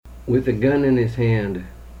with a gun in his hand.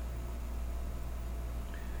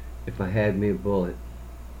 If I had me a bullet.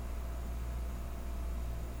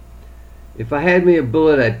 If I had me a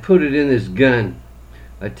bullet, I'd put it in this gun.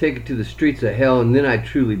 I'd take it to the streets of hell, and then I'd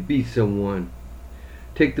truly be someone.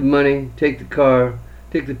 Take the money, take the car,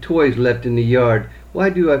 take the toys left in the yard. Why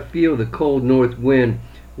do I feel the cold north wind?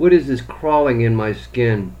 What is this crawling in my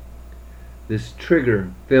skin? This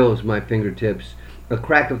trigger fills my fingertips. A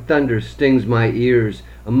crack of thunder stings my ears.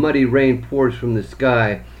 A muddy rain pours from the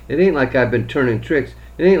sky. It ain't like I've been turning tricks.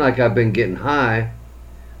 It ain't like I've been getting high.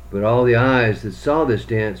 But all the eyes that saw this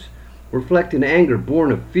dance reflect an anger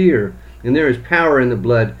born of fear, and there is power in the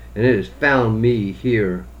blood, and it has found me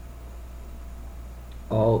here.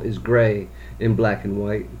 All is gray in black and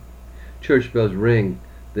white. Church bells ring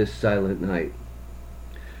this silent night.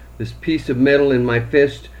 This piece of metal in my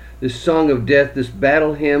fist, this song of death, this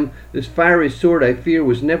battle hymn, this fiery sword I fear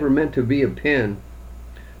was never meant to be a pen.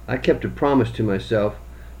 I kept a promise to myself.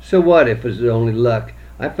 So what if it was only luck?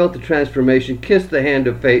 I felt the transformation, kissed the hand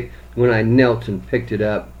of fate when I knelt and picked it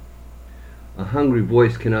up. A hungry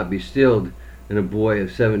voice cannot be stilled in a boy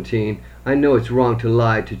of 17. I know it's wrong to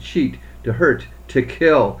lie, to cheat, to hurt, to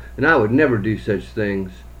kill, and I would never do such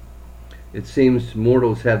things. It seems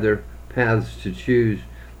mortals have their paths to choose,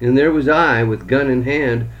 and there was I, with gun in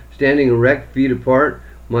hand, standing erect, feet apart,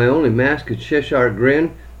 my only mask a Cheshire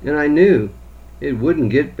grin, and I knew it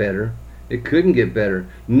wouldn't get better. It couldn't get better.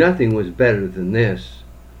 Nothing was better than this.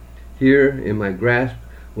 Here in my grasp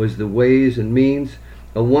was the ways and means,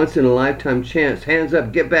 a once-in-a-lifetime chance. Hands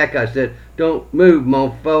up, get back, I said. Don't move,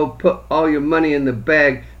 mofo. Put all your money in the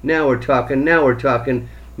bag. Now we're talking, now we're talking.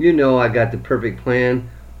 You know I got the perfect plan.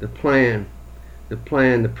 The perfect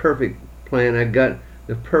plan. I got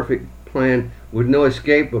the perfect plan with no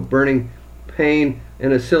escape, a burning pain,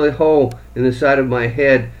 and a silly hole in the side of my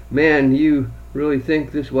head. Man, you really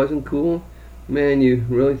think this wasn't cool? Man, you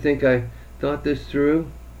really think I thought this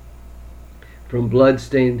through? From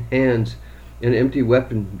blood-stained hands, an empty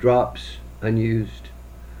weapon drops unused.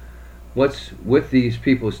 What's with these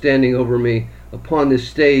people standing over me upon this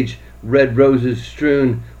stage, red roses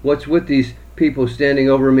strewn? What's with these people standing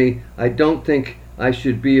over me? I don't think I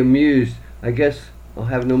should be amused. I guess I'll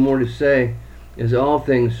have no more to say, as all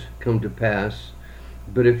things come to pass.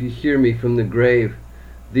 But if you hear me from the grave,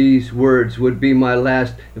 these words would be my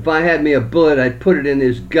last. If I had me a bullet, I'd put it in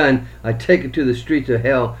this gun. I'd take it to the streets of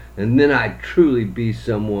hell, and then I'd truly be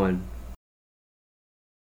someone.